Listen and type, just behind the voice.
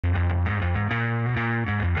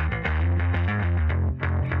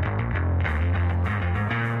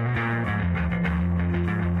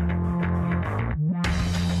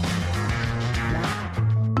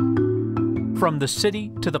From the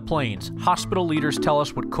city to the plains, hospital leaders tell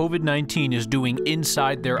us what COVID-19 is doing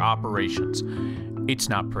inside their operations. It's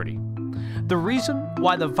not pretty. The reason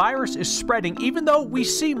why the virus is spreading, even though we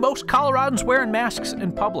see most Coloradans wearing masks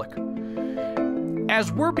in public.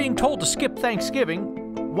 As we're being told to skip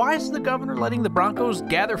Thanksgiving, why is the governor letting the Broncos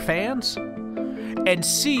gather fans? And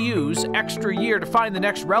CU's extra year to find the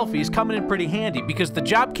next Ralphie is coming in pretty handy because the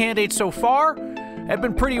job candidates so far have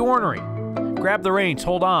been pretty ornery. Grab the reins,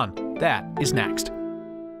 hold on. That is next.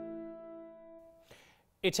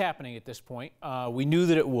 It's happening at this point. We knew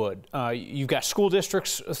that it would. You've got school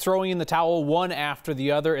districts throwing in the towel one after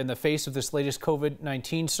the other in the face of this latest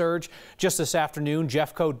COVID-19 surge. Just this afternoon,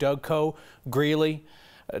 Jeffco, Dougco, Greeley,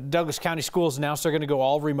 Douglas County Schools announced they're going to go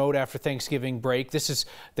all remote after Thanksgiving break. This is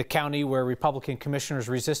the county where Republican commissioners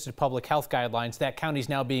resisted public health guidelines. That county is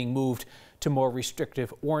now being moved to more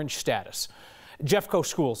restrictive orange status. Jeffco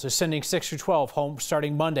Schools is sending 6 through 12 home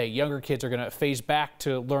starting Monday. Younger kids are going to phase back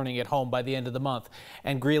to learning at home by the end of the month.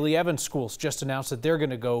 And Greeley Evans Schools just announced that they're going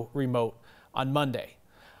to go remote on Monday.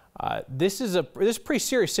 This is a pretty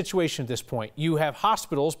serious situation at this point. You have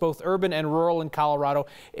hospitals, both urban and rural in Colorado,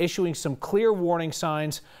 issuing some clear warning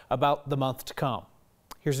signs about the month to come.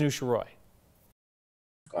 Here's Anusha Roy.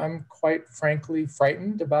 I'm quite frankly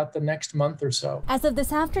frightened about the next month or so. As of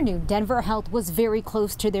this afternoon, Denver Health was very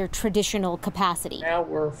close to their traditional capacity. Now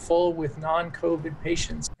we're full with non-COVID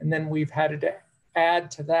patients, and then we've had to add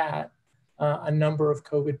to that a number of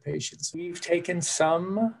COVID patients. We've taken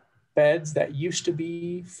some beds that used to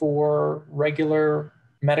be for regular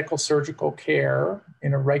medical surgical care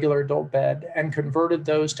in a regular adult bed and converted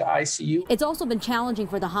those to ICU. It's also been challenging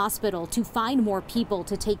for the hospital to find more people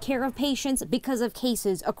to take care of patients because of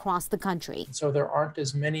cases across the country. So there aren't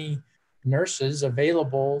as many nurses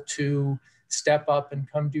available to step up and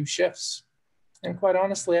come do shifts. And quite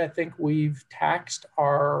honestly, I think we've taxed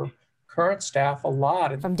our current staff a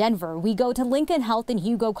lot. From Denver, we go to Lincoln Health in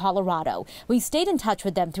Hugo, Colorado. We stayed in touch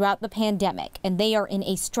with them throughout the pandemic, and they are in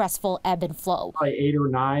a stressful ebb and flow. Probably 8 or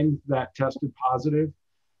 9 that tested positive,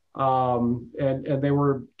 and they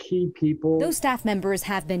were key people. Those staff members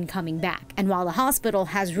have been coming back, and while the hospital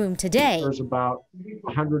has room today, there's about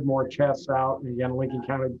 100 more tests out, and again, Lincoln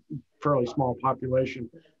County, fairly small population.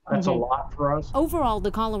 That's a lot for us. Overall, the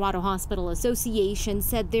Colorado Hospital Association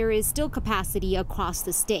said there is still capacity across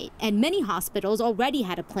the state, and many hospitals already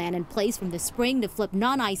had a plan in place from the spring to flip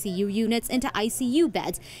non-ICU units into ICU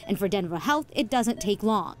beds. And for Denver Health, it doesn't take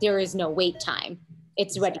long. There is no wait time.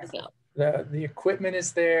 It's ready to go. The equipment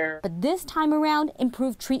is there. But this time around,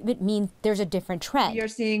 improved treatment means there's a different trend. You're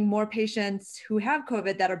seeing more patients who have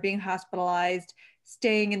COVID that are being hospitalized,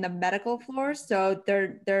 staying in the medical floor. So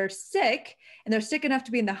they're sick, and they're sick enough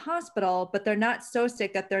to be in the hospital, but they're not so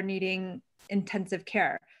sick that they're needing intensive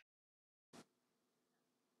care.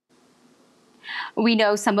 We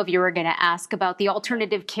know some of you are going to ask about the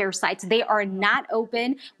alternative care sites. They are not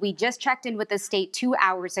open. We just checked in with the state 2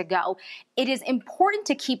 hours ago. It is important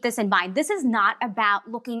to keep this in mind. This is not about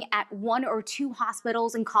looking at 1 or 2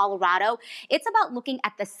 hospitals in Colorado. It's about looking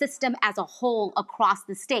at the system as a whole across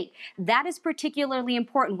the state. That is particularly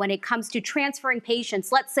important when it comes to transferring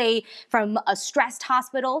patients, let's say from a stressed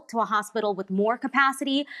hospital to a hospital with more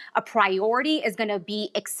capacity. A priority is going to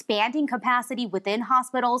be expanding capacity within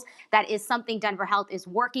hospitals. That is something Denver Health is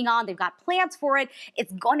working on. They've got plans for it.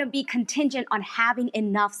 It's going to be contingent on having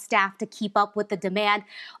enough staff to keep up with the demand.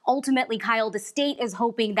 Ultimately, Kyle, the state is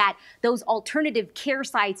hoping that those alternative care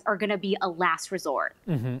sites are going to be a last resort.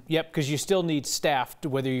 Yep, because you still need staff,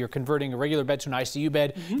 whether you're converting a regular bed to an ICU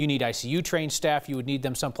bed, you need ICU trained staff, you would need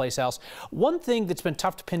them someplace else. One thing that's been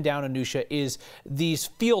tough to pin down, Anusha, is these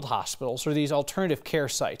field hospitals or these alternative care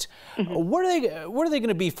sites. What are they going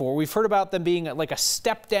to be for? We've heard about them being like a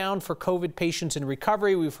step down for COVID patients in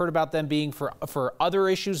recovery. We've heard about them being for other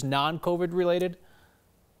issues, non-COVID related.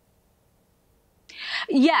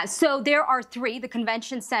 Yeah, so there are 3, the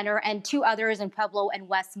convention center and 2 others in Pueblo and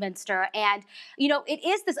Westminster. And, you know, it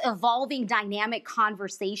is this evolving dynamic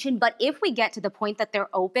conversation. But if we get to the point that they're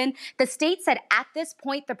open, the state said at this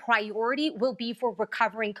point, the priority will be for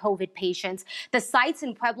recovering COVID patients. The sites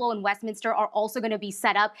in Pueblo and Westminster are also going to be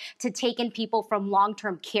set up to take in people from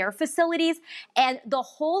long-term care facilities. And the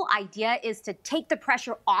whole idea is to take the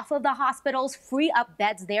pressure off of the hospitals, free up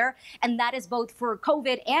beds there. And that is both for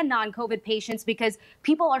COVID and non-COVID patients, because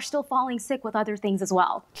people are still falling sick with other things as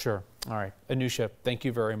well. Sure. All right. Anusha, thank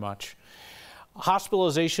you very much.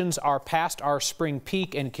 Hospitalizations are past our spring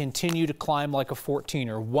peak and continue to climb like a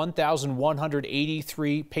 14er.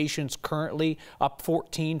 1,183 patients currently, up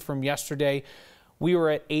 14 from yesterday. We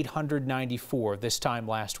were at 894 this time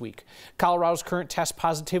last week. Colorado's current test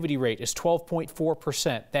positivity rate is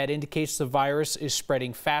 12.4%. That indicates the virus is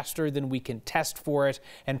spreading faster than we can test for it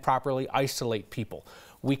and properly isolate people.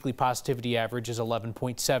 Weekly positivity average is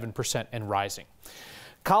 11.7% and rising.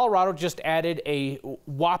 Colorado just added a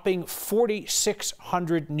whopping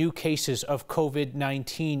 4,600 new cases of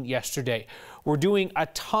COVID-19 yesterday. We're doing a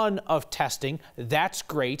ton of testing. That's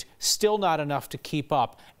great. Still not enough to keep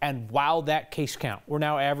up. And wow, that case count. We're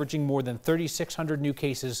now averaging more than 3,600 new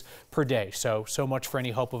cases per day. So much for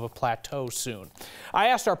any hope of a plateau soon. I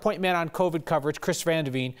asked our point man on COVID coverage, Chris Van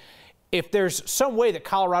de Veen, if there's some way that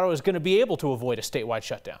Colorado is going to be able to avoid a statewide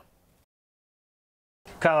shutdown.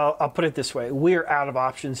 Kyle, I'll put it this way. We're out of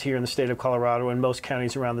options here in the state of Colorado and most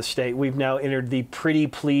counties around the state. We've now entered the pretty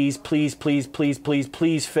please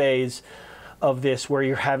phase of this, where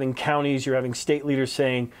you're having counties, you're having state leaders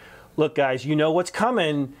saying, look, guys, you know what's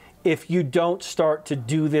coming if you don't start to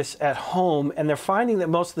do this at home. And they're finding that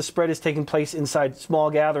most of the spread is taking place inside small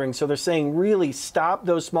gatherings. So they're saying, really stop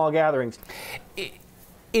those small gatherings.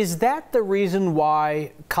 Is that the reason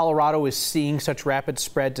why Colorado is seeing such rapid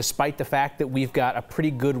spread, despite the fact that we've got a pretty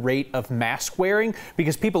good rate of mask wearing?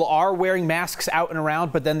 Because people are wearing masks out and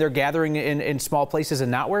around, but then they're gathering in small places and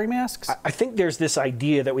not wearing masks? I think there's this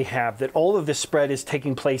idea that we have that all of this spread is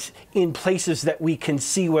taking place in places that we can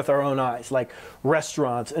see with our own eyes, like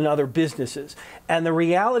restaurants and other businesses. And the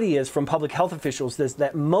reality is, from public health officials, is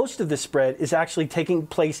that most of the spread is actually taking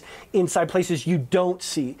place inside places you don't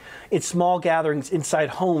see, in small gatherings inside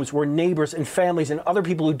homes where neighbors and families and other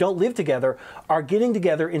people who don't live together are getting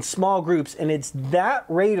together in small groups. And it's that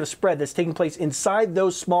rate of spread that's taking place inside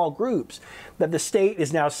those small groups that the state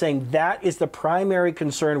is now saying that is the primary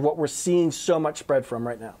concern, what we're seeing so much spread from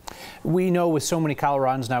right now. We know with so many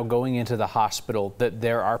Coloradans now going into the hospital that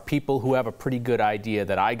there are people who have a pretty good idea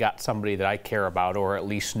that I got somebody that I care about or at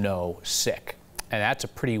least know sick. And that's a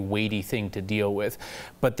pretty weighty thing to deal with.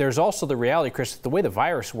 But there's also the reality, Chris, that the way the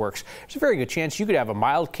virus works, there's a very good chance you could have a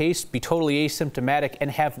mild case, be totally asymptomatic,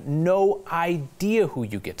 and have no idea who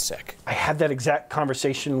you get sick. I had that exact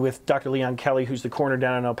conversation with Dr. Leon Kelly, who's the coroner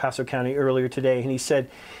down in El Paso County, earlier today, and he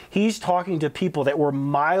said he's talking to people that were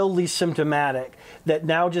mildly symptomatic that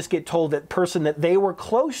now just get told that person that they were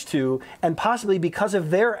close to, and possibly because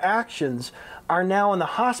of their actions, are now in the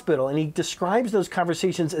hospital. And he describes those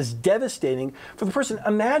conversations as devastating for the person.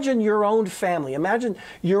 Imagine your own family, imagine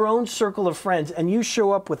your own circle of friends, and you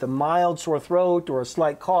show up with a mild sore throat or a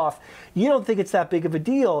slight cough. You don't think it's that big of a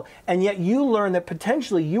deal, and yet you learn that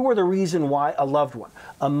potentially you were the reason why a loved one,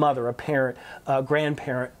 a mother, a parent, a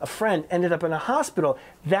grandparent, a friend ended up in a hospital.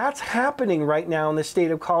 That's happening right now in the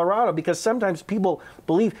state of Colorado, because sometimes people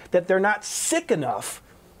believe that they're not sick enough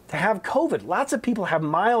to have COVID. Lots of people have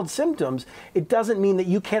mild symptoms. It doesn't mean that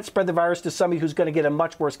you can't spread the virus to somebody who's going to get a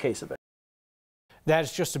much worse case of it. That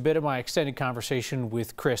is just a bit of my extended conversation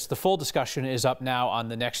with Chris. The full discussion is up now on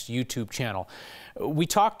the Next YouTube channel. We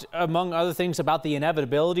talked, among other things, about the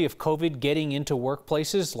inevitability of COVID getting into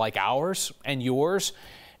workplaces like ours and yours,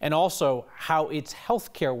 and also how it's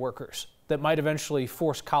healthcare workers that might eventually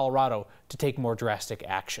force Colorado to take more drastic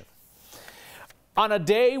action. On a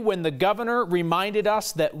day when the governor reminded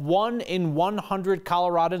us that 1 in 100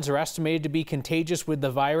 Coloradans are estimated to be contagious with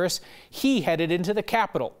the virus, he headed into the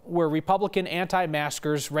Capitol, where Republican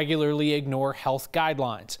anti-maskers regularly ignore health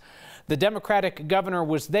guidelines. The Democratic governor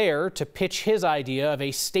was there to pitch his idea of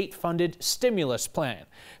a state-funded stimulus plan,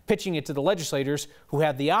 pitching it to the legislators who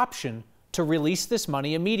had the option to release this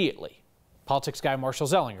money immediately. Politics guy Marshall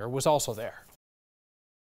Zellinger was also there.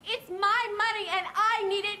 It's my money and I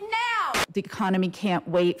need it now. The economy can't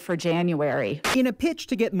wait for January. In a pitch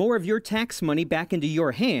to get more of your tax money back into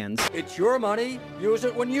your hands, it's your money. Use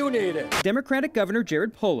it when you need it. Democratic Governor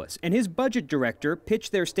Jared Polis and his budget director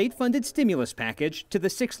pitched their state-funded stimulus package to the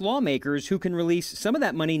 6 lawmakers who can release some of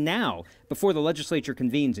that money now before the legislature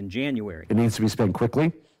convenes in January. It needs to be spent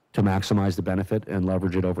quickly to maximize the benefit and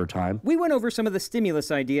leverage it over time. We went over some of the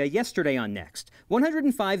stimulus idea yesterday on Next.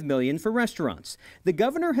 $105 million for restaurants. The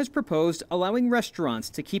governor has proposed allowing restaurants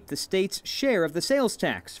to keep the state's share of the sales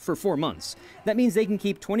tax for 4 months. That means they can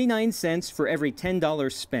keep 29 cents for every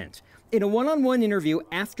 $10 spent. In a one-on-one interview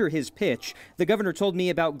after his pitch, the governor told me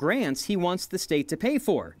about grants he wants the state to pay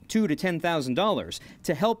for, $2,000 to $10,000,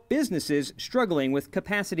 to help businesses struggling with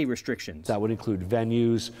capacity restrictions. That would include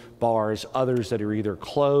venues, bars, others that are either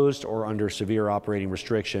closed or under severe operating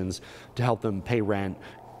restrictions, to help them pay rent,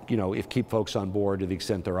 if keep folks on board to the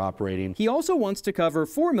extent they're operating. He also wants to cover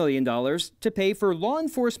 $4 million to pay for law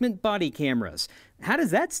enforcement body cameras. How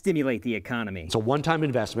does that stimulate the economy? It's a one-time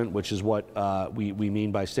investment, which is what we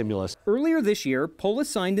mean by stimulus. Earlier this year, Polis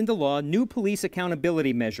signed into law new police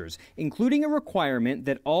accountability measures, including a requirement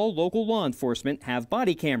that all local law enforcement have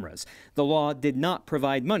body cameras. The law did not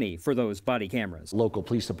provide money for those body cameras. Local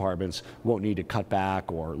police departments won't need to cut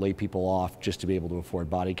back or lay people off just to be able to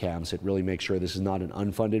afford body cams. It really makes sure this is not an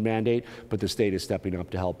unfunded mandate, but the state is stepping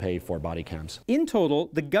up to help pay for body cams. In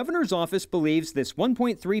total, the governor's office believes this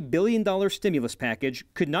 $1.3 billion stimulus package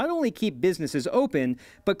could not only keep businesses open,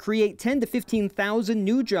 but create 10,000 to 15,000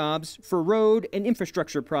 new jobs for road and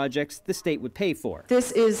infrastructure projects the state would pay for.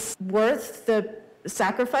 This is worth the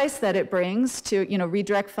sacrifice that it brings to,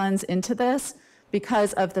 redirect funds into this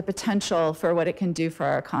because of the potential for what it can do for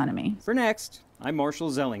our economy. For Next, I'm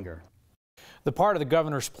Marshall Zellinger. The part of the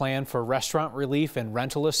governor's plan for restaurant relief and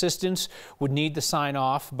rental assistance would need to sign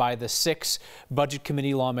off by the 6 budget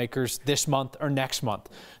committee lawmakers this month or next month.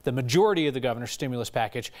 The majority of the governor's stimulus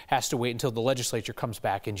package has to wait until the legislature comes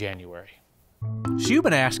back in January. So you've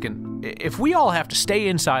been asking, if we all have to stay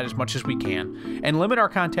inside as much as we can and limit our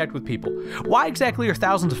contact with people, why exactly are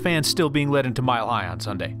thousands of fans still being let into Mile High on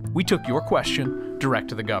Sunday? We took your question direct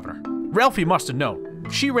to the governor. Ralphie must have known.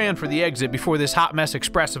 She ran for the exit before this hot mess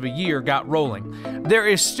express of a year got rolling. There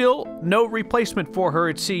is still no replacement for her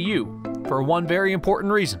at CU for one very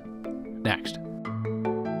important reason. Next.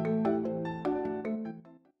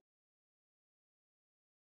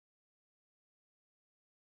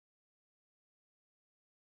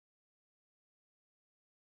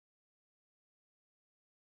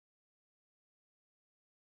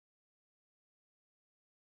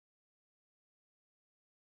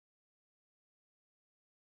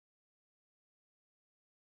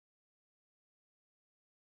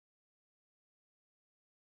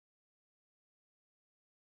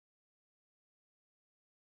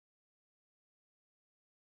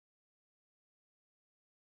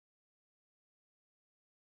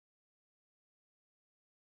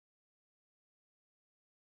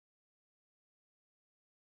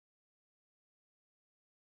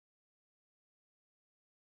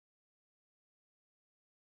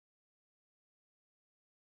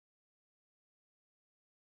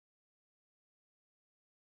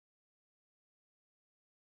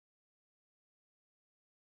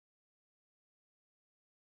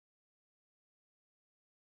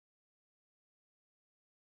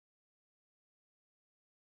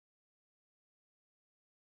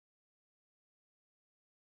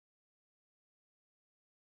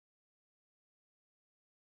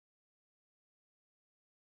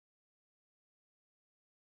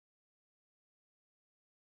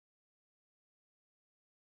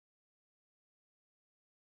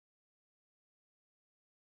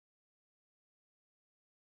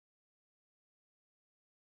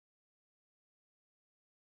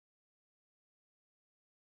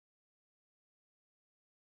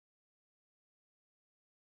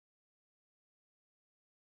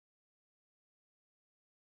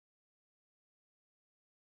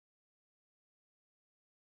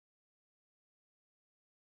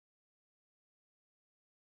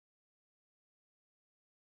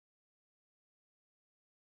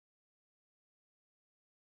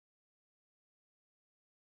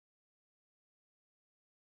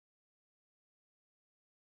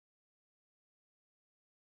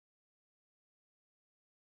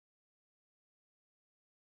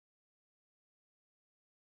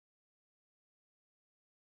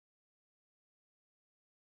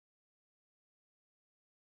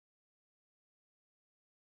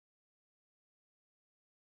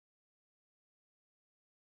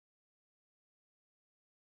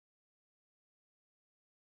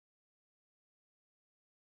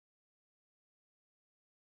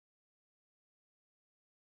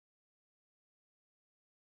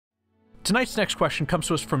 Tonight's next question comes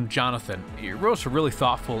to us from Jonathan. He wrote us a really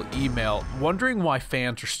thoughtful email wondering why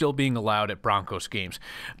fans are still being allowed at Broncos games.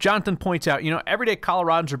 Jonathan points out, everyday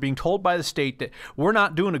Coloradans are being told by the state that we're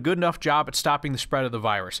not doing a good enough job at stopping the spread of the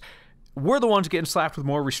virus. We're the ones getting slapped with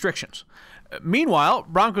more restrictions. Meanwhile,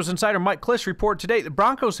 Broncos insider Mike Klis reported today that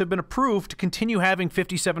Broncos have been approved to continue having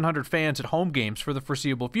 5,700 fans at home games for the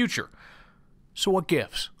foreseeable future. So what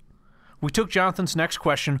gives? We took Jonathan's next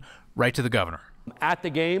question right to the governor. At the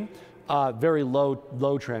game, very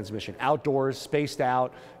low transmission. Outdoors, spaced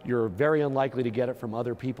out. You're very unlikely to get it from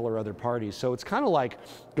other people or other parties. So it's kind of like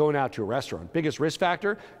going out to a restaurant. Biggest risk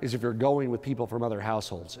factor is if you're going with people from other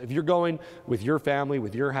households. If you're going with your family,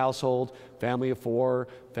 with your household, family of 4,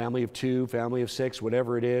 family of 2, family of 6,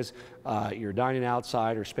 whatever it is, you're dining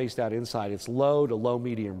outside or spaced out inside, it's low to low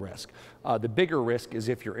medium risk. The bigger risk is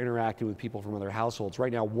if you're interacting with people from other households.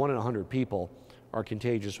 Right now, 1 in 100 people are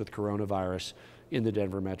contagious with coronavirus in the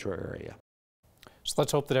Denver metro area. So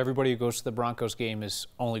let's hope that everybody who goes to the Broncos game is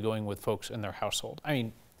only going with folks in their household. I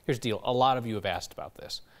mean, here's the deal. A lot of you have asked about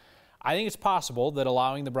this. I think it's possible that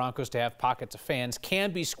allowing the Broncos to have pockets of fans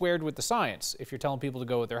can be squared with the science if you're telling people to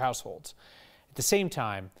go with their households. At the same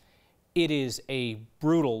time, it is a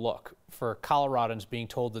brutal look for Coloradans being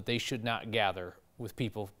told that they should not gather with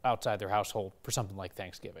people outside their household for something like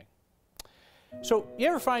Thanksgiving. So you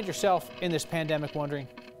ever find yourself in this pandemic wondering,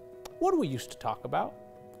 what do we used to talk about?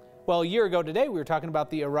 Well, a year ago today, we were talking about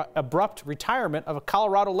the abrupt retirement of a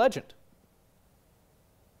Colorado legend.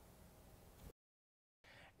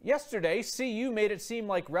 Yesterday, CU made it seem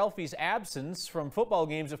like Ralphie's absence from football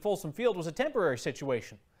games at Folsom Field was a temporary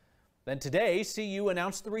situation. Then today, CU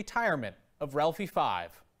announced the retirement of Ralphie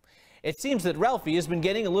 5. It seems that Ralphie has been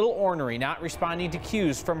getting a little ornery, not responding to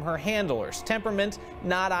cues from her handlers. Temperament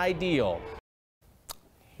not ideal.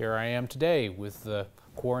 Here I am today with the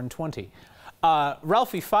Quarren 20.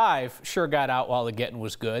 Ralphie 5 sure got out while the getting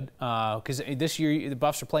was good, because this year the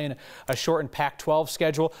Buffs are playing a shortened Pac-12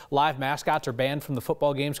 schedule. Live mascots are banned from the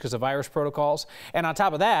football games because of virus protocols. And on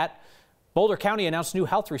top of that, Boulder County announced new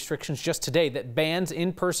health restrictions just today that bans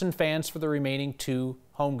in-person fans for the remaining 2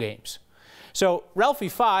 home games. So Ralphie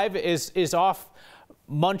 5 is off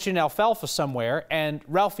munching alfalfa somewhere, and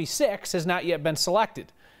Ralphie 6 has not yet been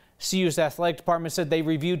selected. CU's athletic department said they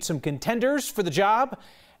reviewed some contenders for the job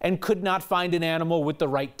and could not find an animal with the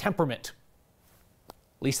right temperament. At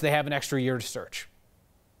least they have an extra year to search.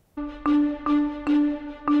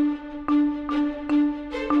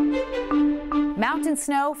 Mountain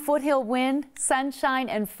snow, foothill wind, sunshine,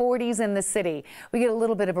 and 40s in the city. We get a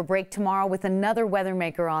little bit of a break tomorrow with another weather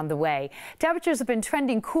maker on the way. Temperatures have been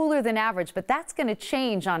trending cooler than average, but that's going to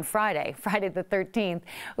change on Friday the 13th.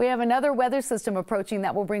 We have another weather system approaching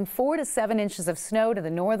that will bring 4 to 7 inches of snow to the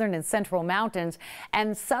northern and central mountains,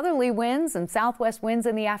 and southerly winds and southwest winds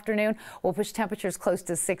in the afternoon will push temperatures close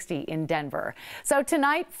to 60 in Denver. So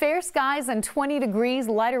tonight, fair skies and 20 degrees,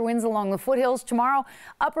 lighter winds along the foothills. Tomorrow,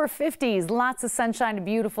 upper 50s, lots of sunshine, a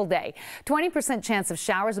beautiful day. 20% chance of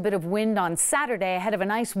showers, a bit of wind on Saturday ahead of a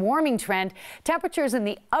nice warming trend. Temperatures in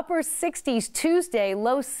the upper 60s Tuesday,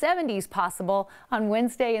 low 70s possible on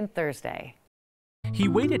Wednesday and Thursday. He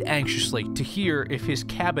waited anxiously to hear if his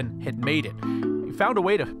cabin had made it. He found a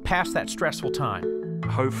way to pass that stressful time.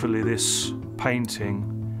 Hopefully this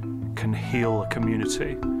painting can heal a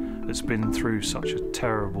community that's been through such a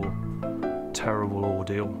terrible, terrible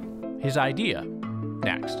ordeal. His idea,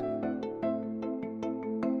 next.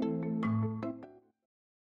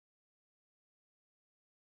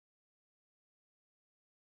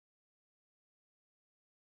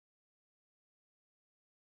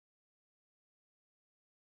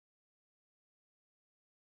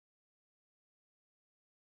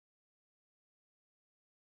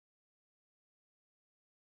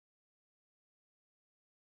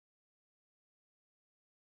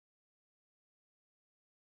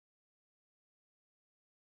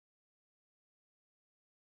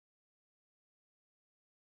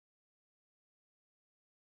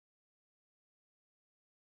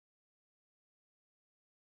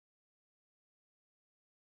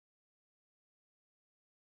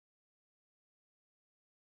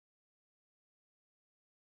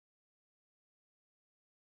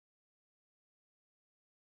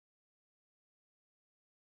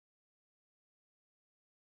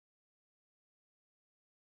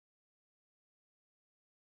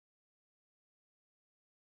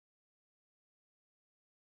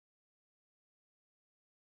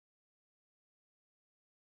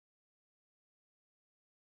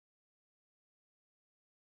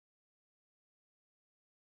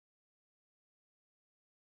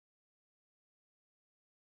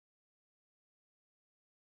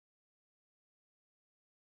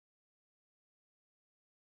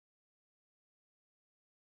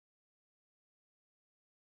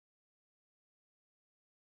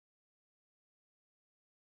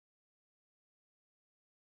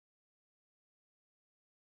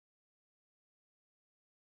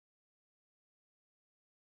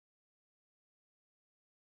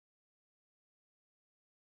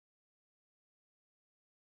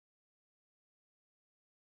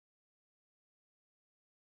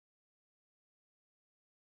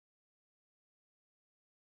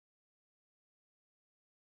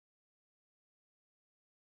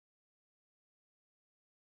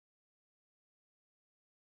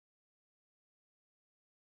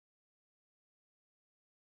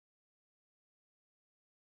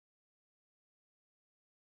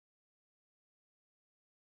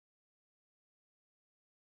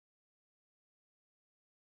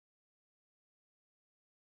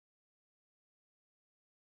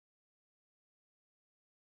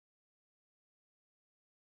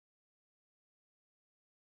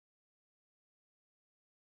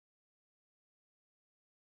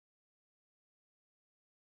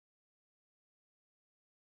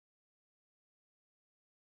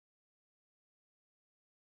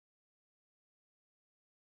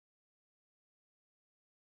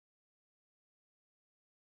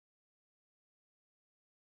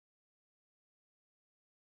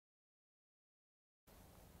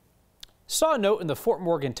 Saw a note in the Fort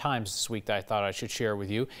Morgan Times this week that I thought I should share with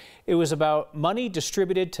you. It was about money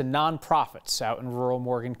distributed to nonprofits out in rural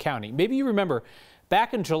Morgan County. Maybe you remember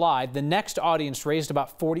back in July, the Next audience raised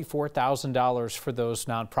about $44,000 for those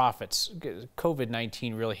nonprofits.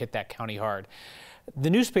 COVID-19 really hit that county hard. The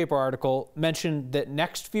newspaper article mentioned that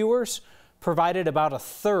Next viewers provided about a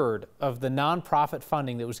third of the nonprofit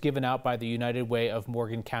funding that was given out by the United Way of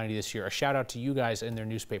Morgan County this year. A shout out to you guys in their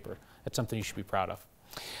newspaper. That's something you should be proud of.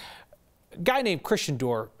 A guy named Christian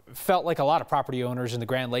Dorr felt like a lot of property owners in the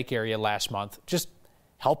Grand Lake area last month, just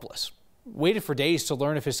helpless. Waited for days to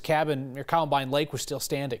learn if his cabin near Columbine Lake was still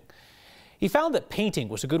standing. He found that painting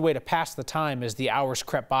was a good way to pass the time as the hours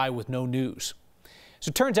crept by with no news. So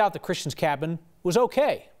it turns out that Christian's cabin was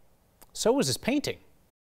okay. So was his painting.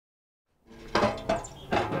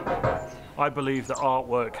 I believe that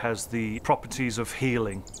artwork has the properties of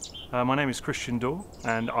healing. My name is Christian Dorr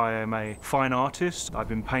and I am a fine artist. I've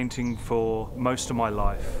been painting for most of my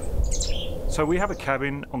life. So we have a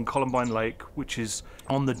cabin on Columbine Lake which is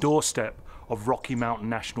on the doorstep of Rocky Mountain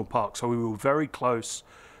National Park. So we were very close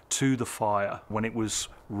to the fire when it was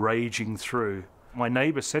raging through. My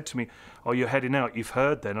neighbor said to me, "Oh, you're heading out, you've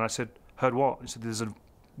heard then?" And I said, "Heard what?" He said,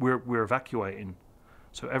 we're evacuating.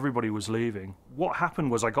 So everybody was leaving. What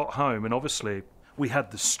happened was I got home and obviously we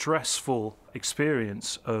had the stressful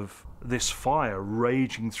experience of this fire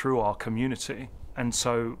raging through our community. And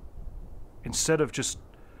so instead of just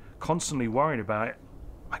constantly worrying about it,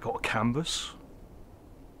 I got a canvas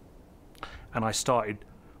and I started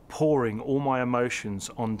pouring all my emotions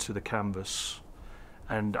onto the canvas.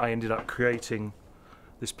 And I ended up creating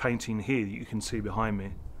this painting here that you can see behind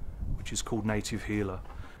me, which is called Native Healer.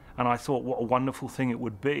 And I thought what a wonderful thing it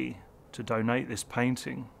would be to donate this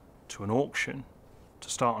painting to an auction, to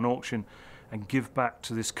start an auction and give back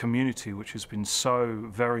to this community which has been so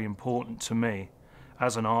very important to me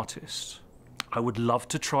as an artist. I would love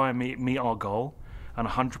to try and meet our goal, and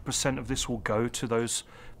 100% of this will go to those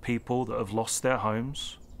people that have lost their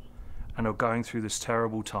homes and are going through this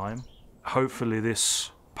terrible time. Hopefully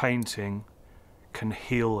this painting can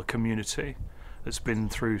heal a community that's been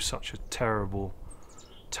through such a terrible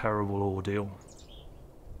ordeal.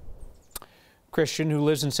 Christian, who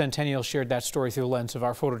lives in Centennial, shared that story through the lens of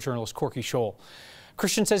our photojournalist Corky Scholl.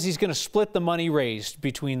 Christian says he's going to split the money raised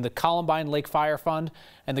between the Columbine Lake Fire Fund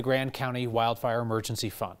and the Grand County Wildfire Emergency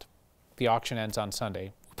Fund. The auction ends on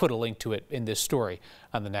Sunday. We'll put a link to it in this story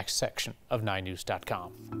on the next section of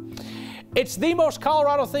 9news.com. It's the most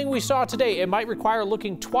Colorado thing we saw today. It might require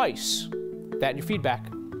looking twice. That and your feedback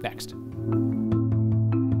next.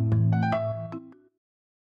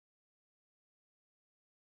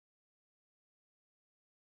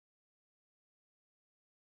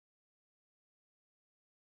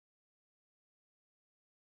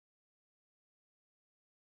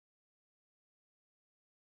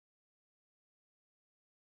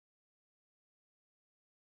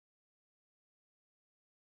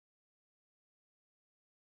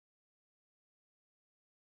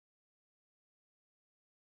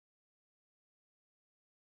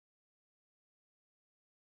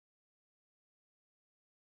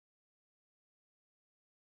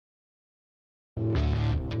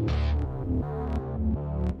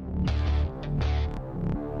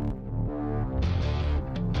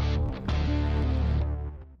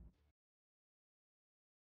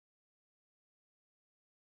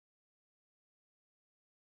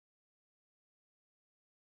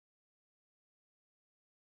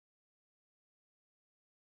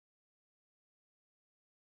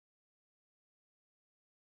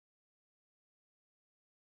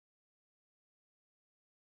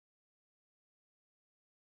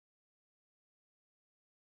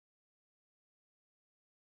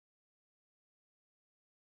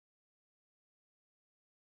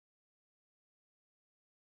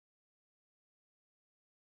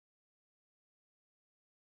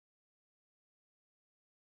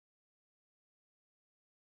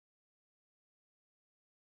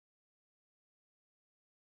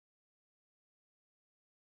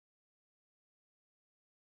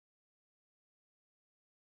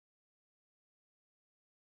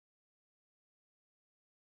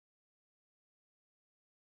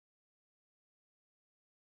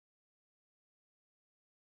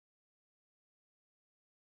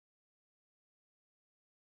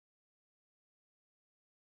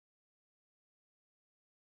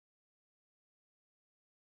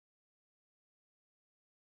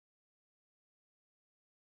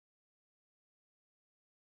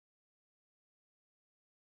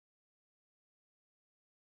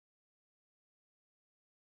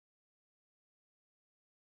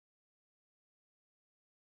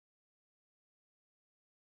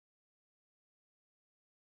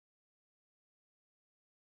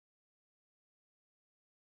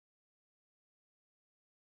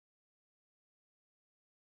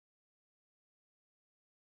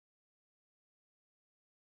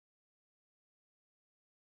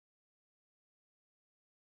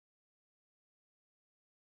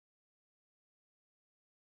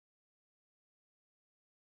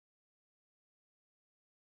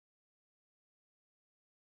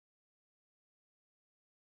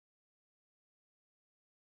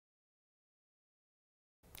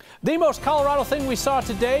 The most Colorado thing we saw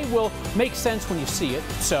today will make sense when you see it.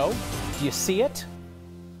 So, do you see it?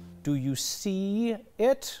 Do you see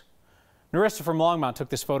it? Narissa from Longmont took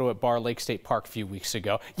this photo at Barr Lake State Park a few weeks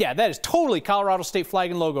ago. Yeah, that is totally Colorado state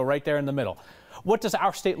flag and logo right there in the middle. What does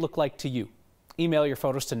our state look like to you? Email your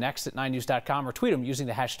photos to next@9news.com or tweet them using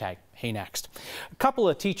the hashtag HeyNext. A couple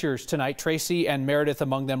of teachers tonight, Tracy and Meredith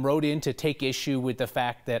among them, wrote in to take issue with the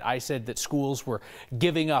fact that I said that schools were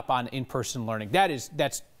giving up on in-person learning.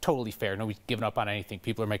 That's totally fair. Nobody's giving up on anything.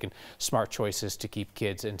 People are making smart choices to keep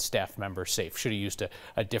kids and staff members safe. Should have used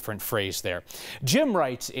a different phrase there. Jim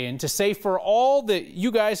writes in to say, for all that you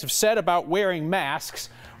guys have said about wearing masks,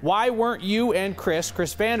 why weren't you and Chris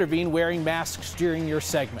Vanderveen wearing masks during your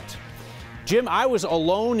segment? Jim, I was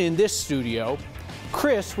alone in this studio.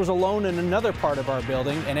 Chris was alone in another part of our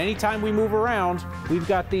building, and anytime we move around, we've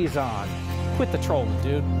got these on. Quit the trolling,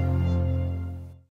 dude.